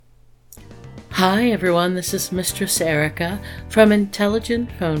Hi everyone, this is Mistress Erika from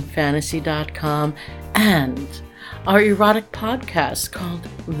IntelligentPhoneFantasy.com and our erotic podcast called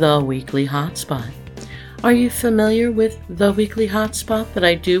The Weekly Hotspot. Are you familiar with The Weekly Hotspot that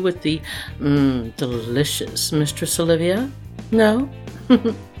I do with the delicious Mistress Olivia? No?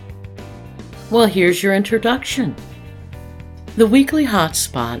 Well, here's your introduction. The Weekly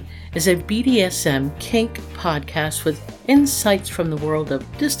Hotspot is a BDSM kink podcast with insights from the world of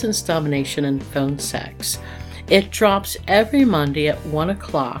distance domination and phone sex. It drops every Monday at 1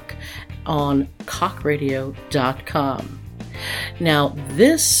 o'clock on cockradio.com. Now,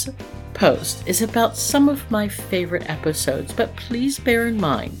 this post is about some of my favorite episodes, but please bear in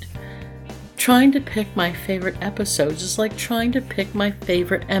mind, trying to pick my favorite episodes is like trying to pick my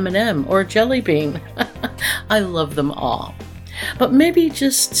favorite M&M or jelly bean. I love them all. But maybe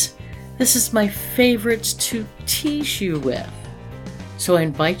just this is my favorites to tease you with. So I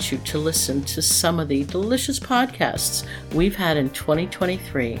invite you to listen to some of the delicious podcasts we've had in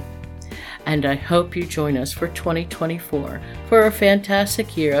 2023. And I hope you join us for 2024 for a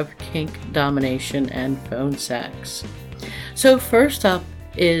fantastic year of kink, domination, and phone sex. So first up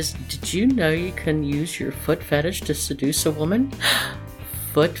is, did you know you can use your foot fetish to seduce a woman?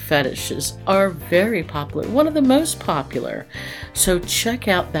 Foot fetishes are very popular, one of the most popular. So check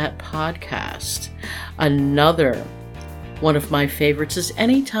out that podcast. Another one of my favorites is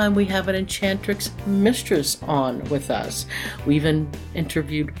anytime we have an enchantrix mistress on with us. We've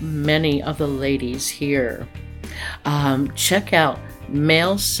interviewed many of the ladies here. Check out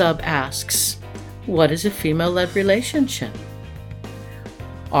Male Sub Asks, what is a female-led relationship?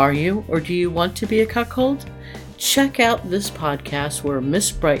 Are you or do you want to be a cuckold? Check out this podcast where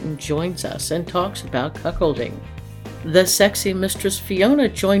Miss Brighton joins us and talks about cuckolding. The sexy Mistress Fiona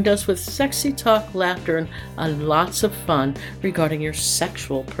joined us with sexy talk, laughter, and lots of fun regarding your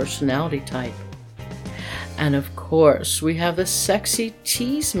sexual personality type. And of course, we have the sexy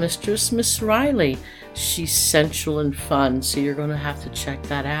tease mistress, Miss Riley. She's sensual and fun, so you're going to have to check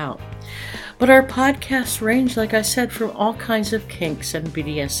that out. But our podcasts range, like I said, from all kinds of kinks and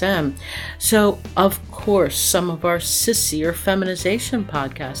BDSM. So, of course, some of our sissy or feminization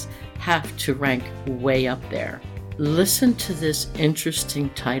podcasts have to rank way up there. Listen to this interesting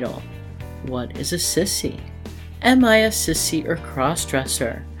title. What is a sissy? Am I a sissy or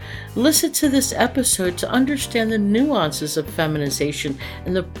crossdresser? Listen to this episode to understand the nuances of feminization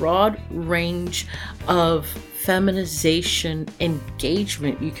and the broad range of feminization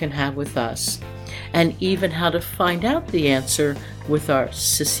engagement you can have with us, and even how to find out the answer with our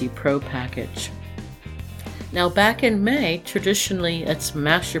Sissy Pro package. Now, back in May, traditionally it's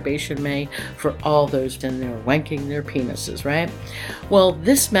Masturbation May for all those in there wanking their penises, right? Well,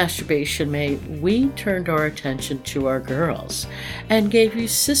 this Masturbation May, we turned our attention to our girls and gave you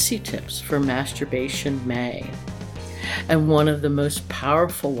sissy tips for Masturbation May. And one of the most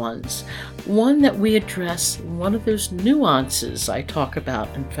powerful ones, one that we address, one of those nuances I talk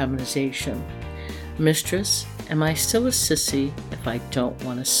about in feminization. Mistress, am I still a sissy if I don't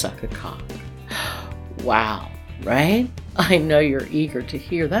want to suck a cock? Wow, right? I know you're eager to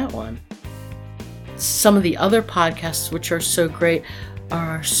hear that one. Some of the other podcasts which are so great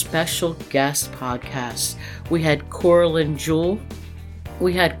are our special guest podcasts. We had Coral and Jewel,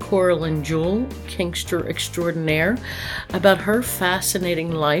 Kinkster Extraordinaire, about her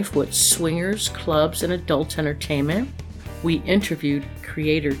fascinating life with swingers, clubs, and adult entertainment. We interviewed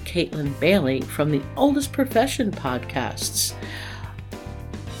creator Caitlin Bailey from the Oldest Profession podcasts.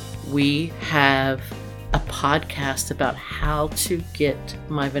 We have a podcast about how to get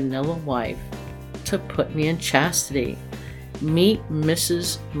my vanilla wife to put me in chastity. Meet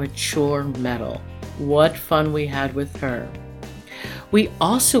Mrs. Mature Metal. What fun we had with her. We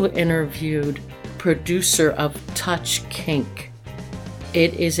also interviewed producer of Touch Kink.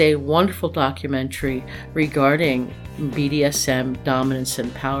 It is a wonderful documentary regarding BDSM, dominance,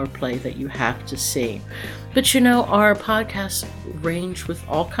 and power play that you have to see. But you know, our podcasts range with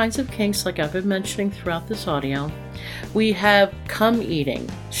all kinds of kinks, like I've been mentioning throughout this audio. We have cum eating,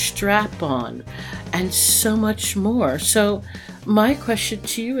 strap on, and so much more. So my question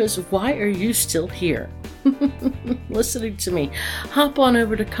to you is, why are you still here? Listening to me? Hop on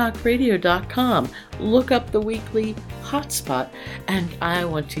over to cockradio.com, look up the Weekly Hotspot, and I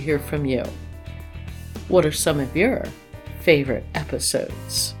want to hear from you. What are some of your favorite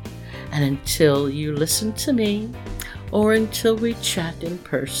episodes? And until you listen to me, or until we chat in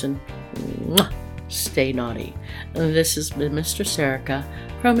person, stay naughty. This is Mistress Erika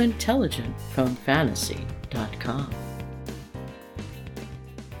from IntelligentPhoneFantasy.com.